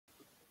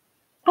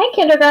Hi,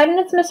 kindergarten.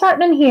 It's Miss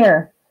Hartman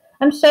here.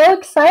 I'm so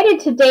excited.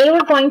 Today we're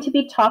going to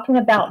be talking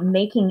about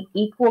making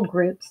equal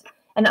groups.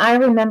 And I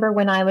remember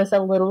when I was a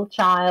little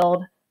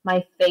child,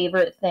 my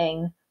favorite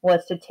thing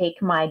was to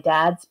take my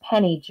dad's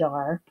penny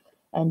jar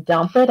and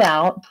dump it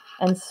out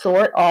and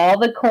sort all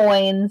the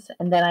coins,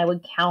 and then I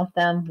would count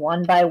them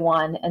one by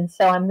one. And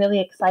so I'm really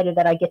excited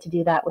that I get to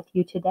do that with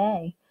you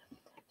today.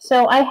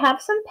 So I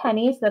have some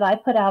pennies that I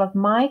put out of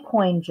my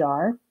coin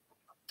jar,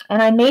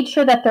 and I made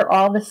sure that they're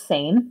all the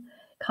same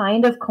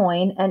kind of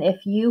coin. And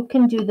if you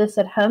can do this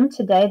at home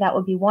today, that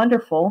would be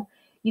wonderful.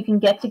 You can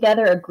get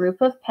together a group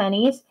of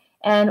pennies,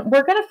 and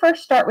we're going to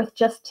first start with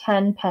just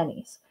 10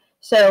 pennies.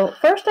 So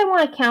first I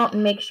want to count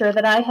and make sure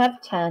that I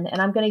have 10,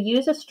 and I'm going to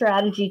use a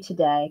strategy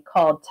today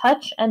called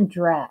touch and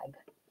drag.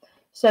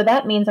 So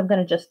that means I'm going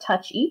to just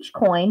touch each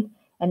coin,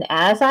 and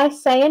as I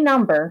say a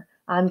number,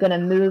 I'm going to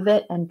move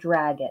it and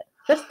drag it.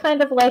 Just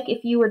kind of like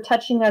if you were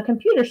touching a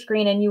computer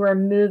screen and you were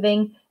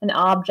moving an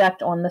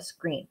object on the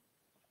screen.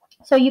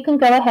 So you can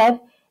go ahead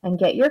and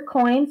get your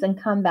coins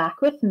and come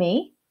back with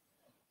me.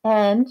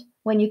 And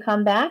when you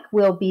come back,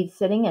 we'll be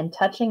sitting and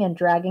touching and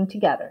dragging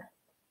together.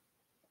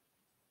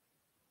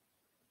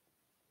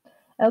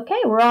 Okay,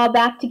 we're all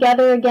back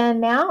together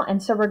again now.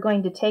 And so we're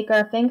going to take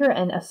our finger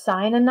and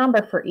assign a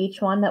number for each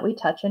one that we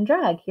touch and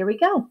drag. Here we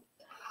go.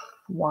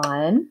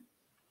 1,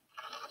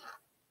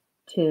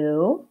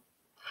 2,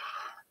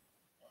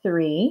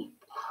 3,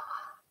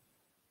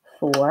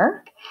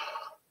 4,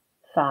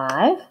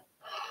 5,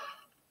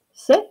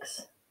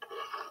 6,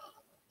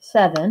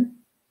 7,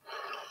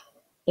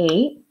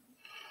 8,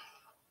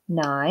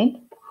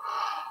 9,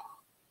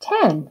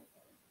 10.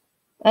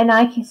 And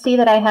I can see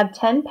that I have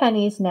 10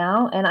 pennies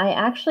now, and I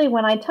actually,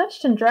 when I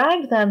touched and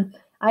dragged them,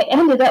 I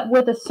ended up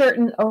with a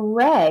certain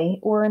array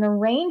or an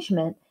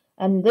arrangement.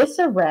 And this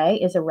array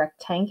is a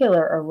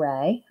rectangular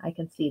array. I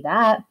can see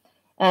that.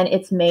 And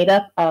it's made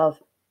up of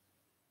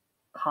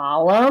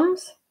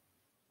columns,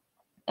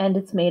 and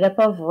it's made up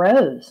of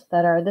rows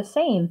that are the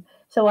same.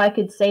 So I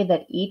could say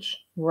that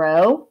each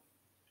row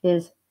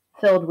is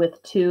filled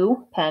with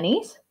 2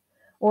 pennies,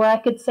 or I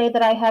could say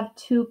that I have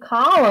 2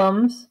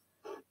 columns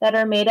that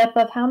are made up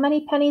of how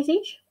many pennies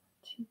each?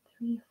 2,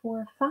 3,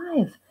 4,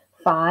 5.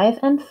 5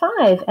 and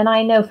 5. And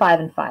I know 5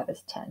 and 5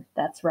 is 10.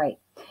 That's right.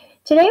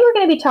 Today we're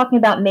going to be talking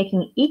about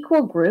making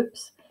equal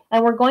groups,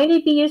 and we're going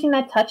to be using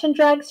that touch and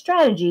drag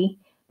strategy,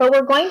 but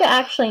we're going to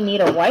actually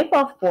need a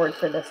wipe-off board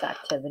for this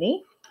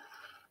activity.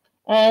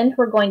 And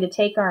we're going to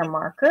take our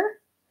marker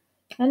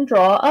and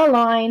draw a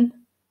line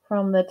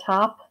from the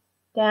top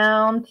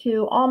down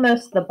to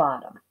almost the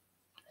bottom.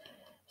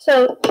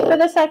 So for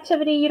this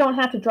activity, you don't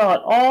have to draw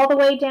it all the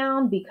way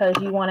down because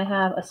you want to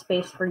have a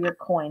space for your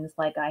coins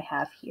like I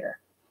have here.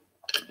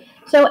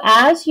 So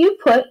as you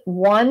put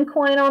one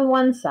coin on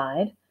one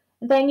side,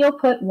 then you'll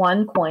put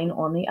one coin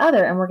on the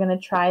other, and we're going to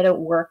try to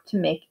work to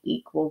make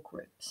equal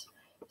groups.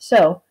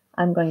 So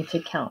I'm going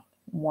to count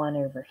 1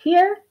 over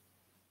here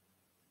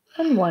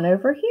and 1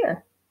 over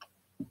here.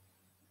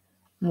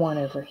 1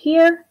 over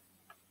here.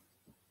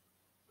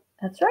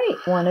 That's right,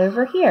 1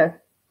 over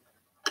here.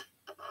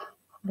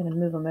 I'm going to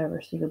move them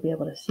over so you'll be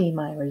able to see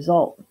my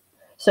result.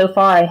 So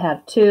far I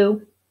have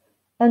 2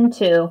 and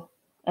 2,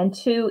 and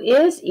 2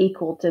 is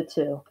equal to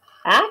 2.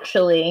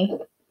 Actually,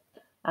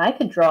 I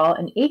could draw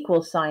an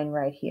equal sign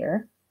right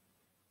here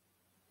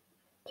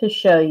to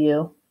show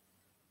you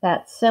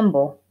that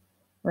symbol.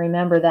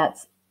 Remember,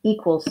 that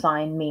equal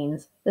sign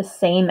means the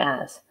same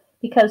as,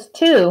 because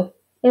 2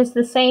 is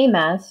the same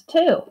as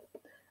 2.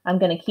 I'm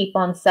going to keep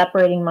on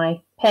separating my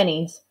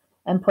pennies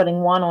and putting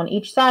 1 on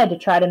each side to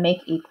try to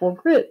make equal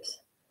groups.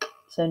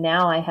 So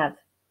now I have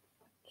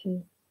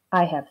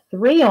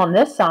 3 on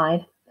this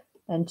side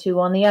and 2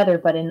 on the other,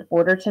 but in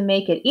order to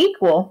make it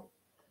equal,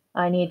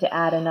 I need to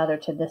add another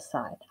to this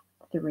side.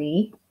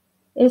 3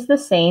 is the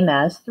same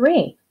as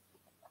 3.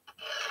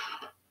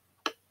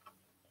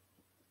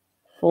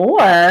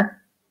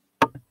 4,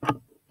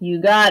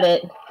 you got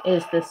it,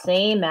 is the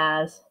same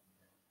as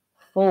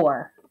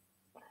 4.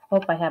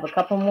 Hope I have a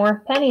couple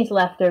more pennies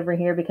left over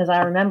here because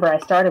I remember I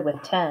started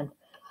with 10.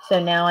 So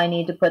now I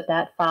need to put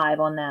that 5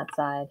 on that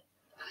side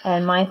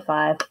and my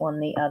 5 on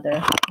the other.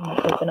 I'm going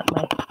to open up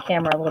my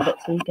camera a little bit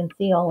so you can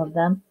see all of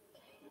them.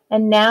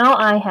 And now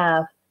I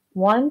have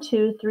 1,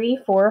 2, 3,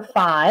 4,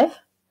 5.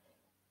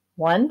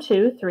 1,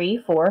 2, 3,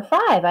 4,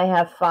 5. I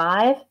have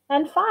 5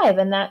 and 5,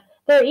 and that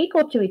they're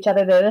equal to each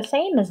other. They're the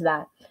same as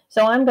that.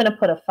 So I'm going to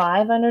put a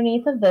 5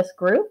 underneath of this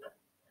group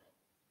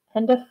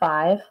and a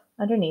 5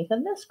 underneath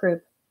of this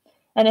group.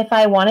 And if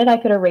I wanted, I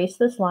could erase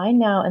this line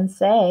now and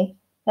say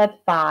that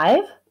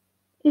 5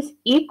 is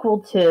equal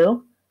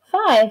to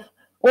 5.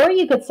 Or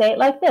you could say it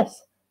like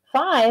this.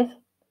 5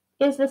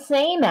 is the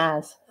same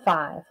as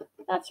 5.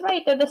 That's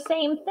right, they're the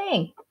same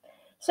thing.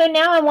 So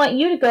now I want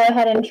you to go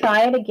ahead and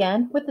try it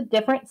again with a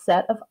different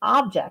set of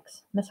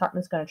objects. Miss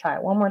Hartman's going to try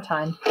it one more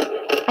time.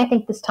 I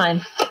think this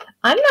time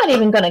I'm not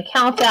even going to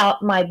count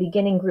out my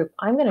beginning group.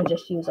 I'm going to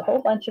just use a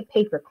whole bunch of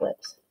paper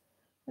clips.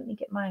 Let me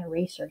get my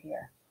eraser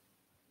here.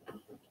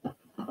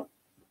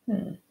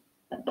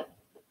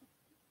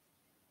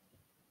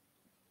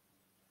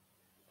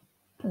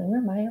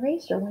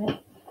 eraser went?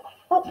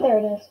 Oh, there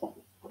it is.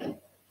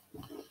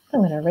 I'm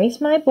going to erase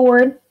my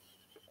board.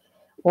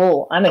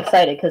 Oh, I'm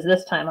excited because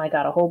this time I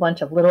got a whole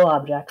bunch of little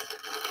objects.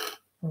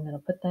 I'm going to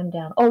put them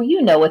down. Oh,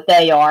 you know what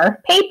they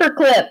are. Paper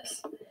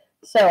clips.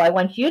 So I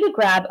want you to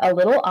grab a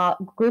little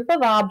group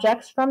of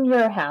objects from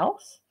your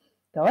house.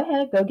 Go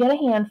ahead, go get a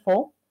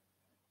handful.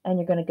 And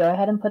you're going to go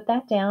ahead and put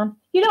that down.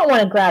 You don't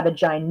want to grab a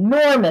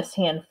ginormous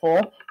handful.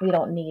 We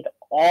don't need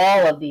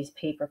all of these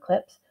paper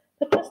clips,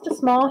 but just a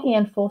small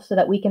handful so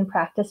that we can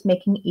practice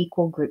making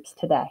equal groups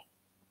today.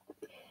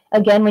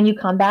 Again, when you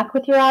come back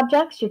with your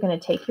objects, you're going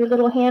to take your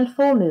little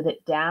handful, move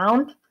it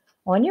down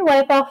on your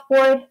wipe-off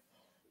board,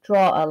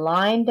 draw a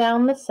line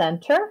down the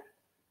center,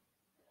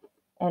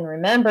 and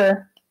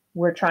remember,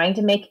 we're trying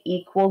to make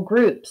equal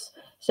groups.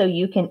 So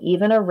you can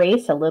even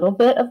erase a little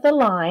bit of the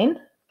line,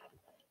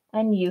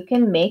 and you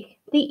can make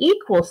the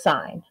equal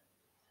sign.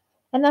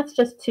 And that's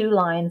just two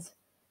lines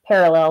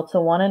parallel to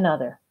one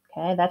another.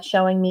 Okay, that's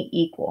showing me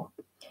equal.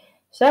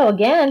 So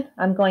again,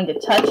 I'm going to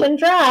touch and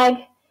drag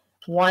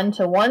one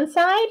to one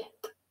side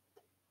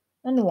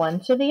and one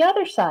to the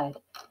other side.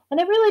 And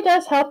it really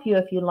does help you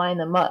if you line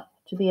them up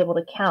to be able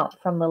to count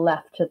from the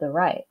left to the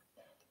right.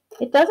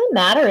 It doesn't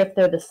matter if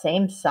they're the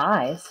same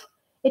size.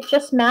 It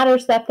just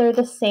matters that they're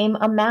the same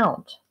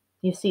amount.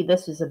 You see,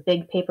 this is a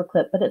big paper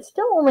clip, but it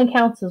still only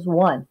counts as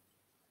one.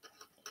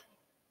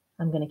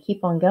 I'm going to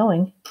keep on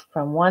going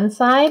from one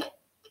side.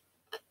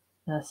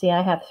 Now see,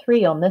 I have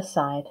 3 on this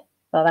side,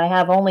 but I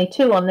have only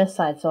 2 on this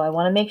side, so I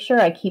want to make sure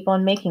I keep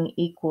on making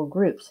equal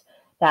groups.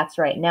 That's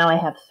right, now I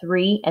have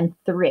 3 and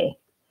 3.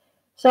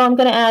 So I'm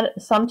going to add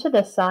some to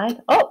this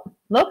side. Oh,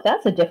 look,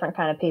 that's a different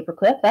kind of paper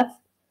clip.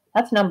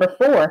 That's number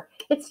 4.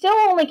 It still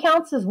only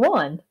counts as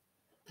 1.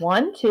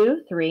 1,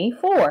 2, 3,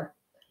 4.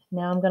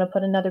 Now I'm going to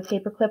put another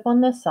paper clip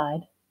on this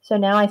side. So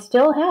now I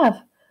still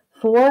have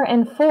 4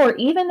 and 4.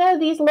 Even though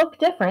these look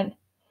different,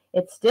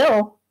 it's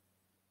still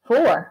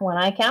 4 when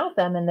I count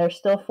them, and there's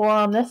still 4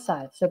 on this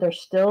side. So they're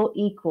still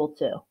equal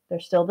to. They're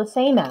still the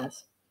same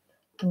as.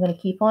 I'm going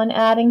to keep on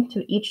adding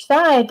to each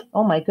side.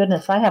 Oh my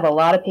goodness, I have a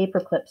lot of paper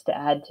clips to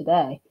add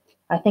today.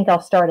 I think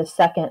I'll start a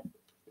second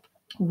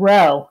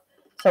row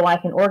so I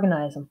can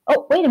organize them.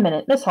 Oh, wait a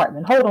minute, Miss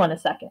Hartman, hold on a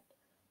second.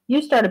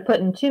 You started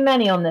putting too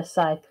many on this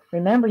side.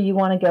 Remember, you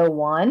want to go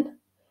 1,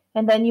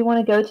 and then you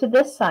want to go to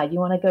this side. You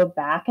want to go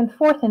back and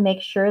forth and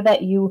make sure that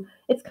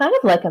it's kind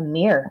of like a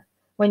mirror.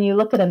 When you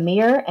look at a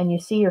mirror and you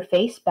see your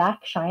face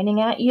back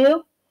shining at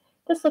you,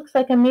 this looks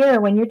like a mirror.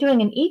 When you're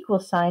doing an equal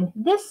sign,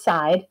 this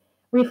side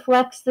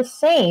reflects the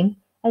same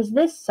as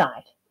this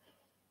side.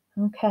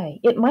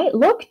 Okay, it might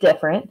look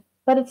different,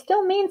 but it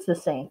still means the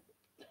same.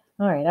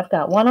 All right, I've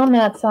got 1 on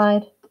that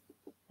side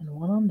and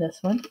 1 on this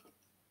one.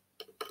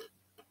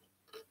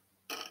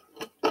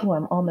 Oh,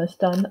 I'm almost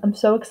done. I'm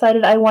so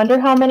excited. I wonder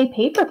how many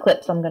paper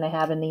clips I'm going to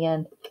have in the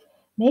end.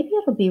 Maybe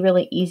it'll be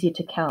really easy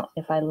to count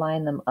if I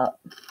line them up.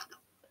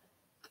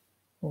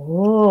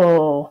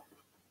 Oh.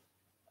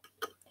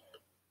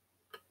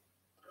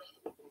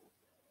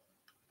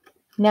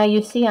 Now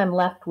you see I'm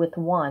left with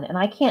 1, and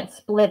I can't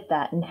split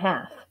that in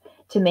half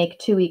to make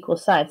 2 equal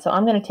sides. So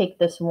I'm going to take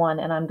this 1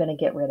 and I'm going to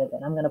get rid of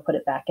it. I'm going to put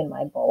it back in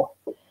my bowl.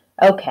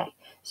 Okay,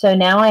 so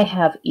now I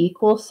have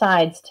equal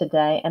sides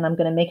today, and I'm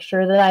going to make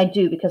sure that I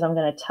do, because I'm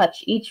going to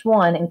touch each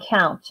one and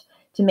count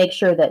to make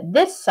sure that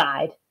this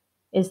side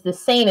is the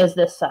same as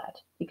this side,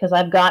 because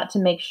I've got to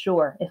make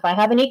sure. If I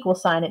have an equal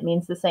sign, it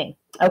means the same.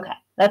 Okay,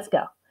 let's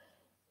go.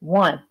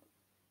 1,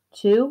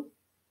 2,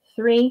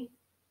 3,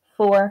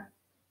 4,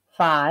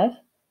 5,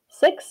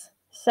 6,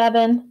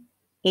 7,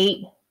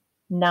 8,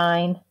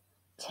 9,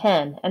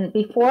 10. And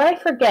before I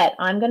forget,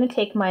 I'm going to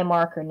take my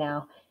marker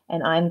now,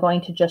 and I'm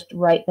going to just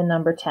write the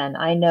number 10.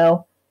 I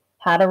know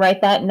how to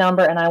write that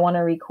number, and I want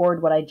to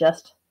record what I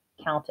just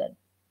counted.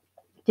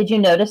 Did you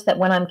notice that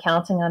when I'm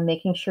counting, I'm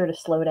making sure to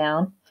slow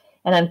down,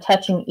 and I'm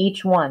touching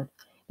each one?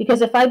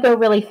 Because if I go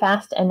really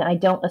fast and I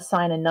don't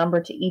assign a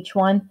number to each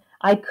one,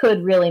 I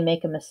could really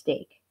make a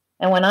mistake.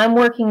 And when I'm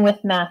working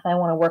with math, I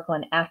want to work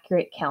on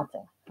accurate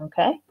counting.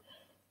 Okay?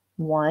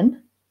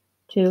 1,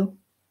 2,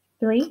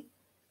 3,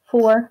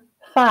 4,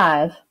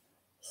 5,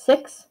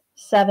 6,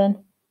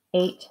 7,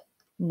 8,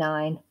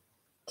 9,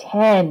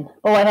 10.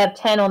 Oh, I have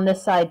 10 on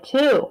this side too.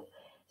 So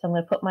I'm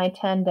going to put my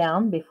 10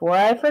 down before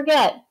I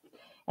forget.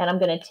 And I'm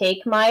going to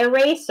take my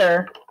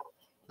eraser,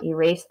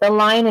 erase the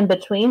line in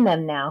between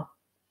them now,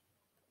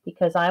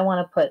 because I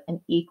want to put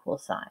an equal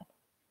sign.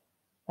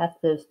 That's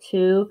those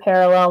 2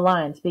 parallel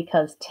lines,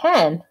 because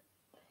 10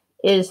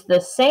 is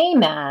the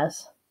same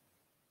as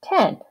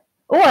 10.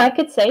 Or I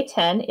could say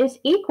 10 is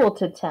equal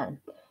to 10.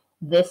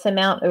 This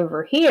amount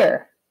over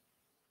here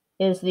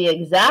is the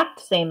exact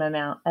same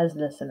amount as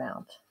this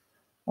amount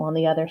on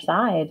the other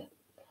side.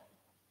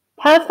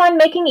 Have fun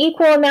making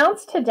equal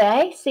amounts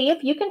today. See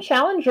if you can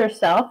challenge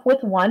yourself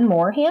with 1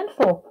 more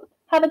handful.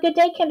 Have a good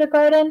day,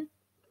 kindergarten.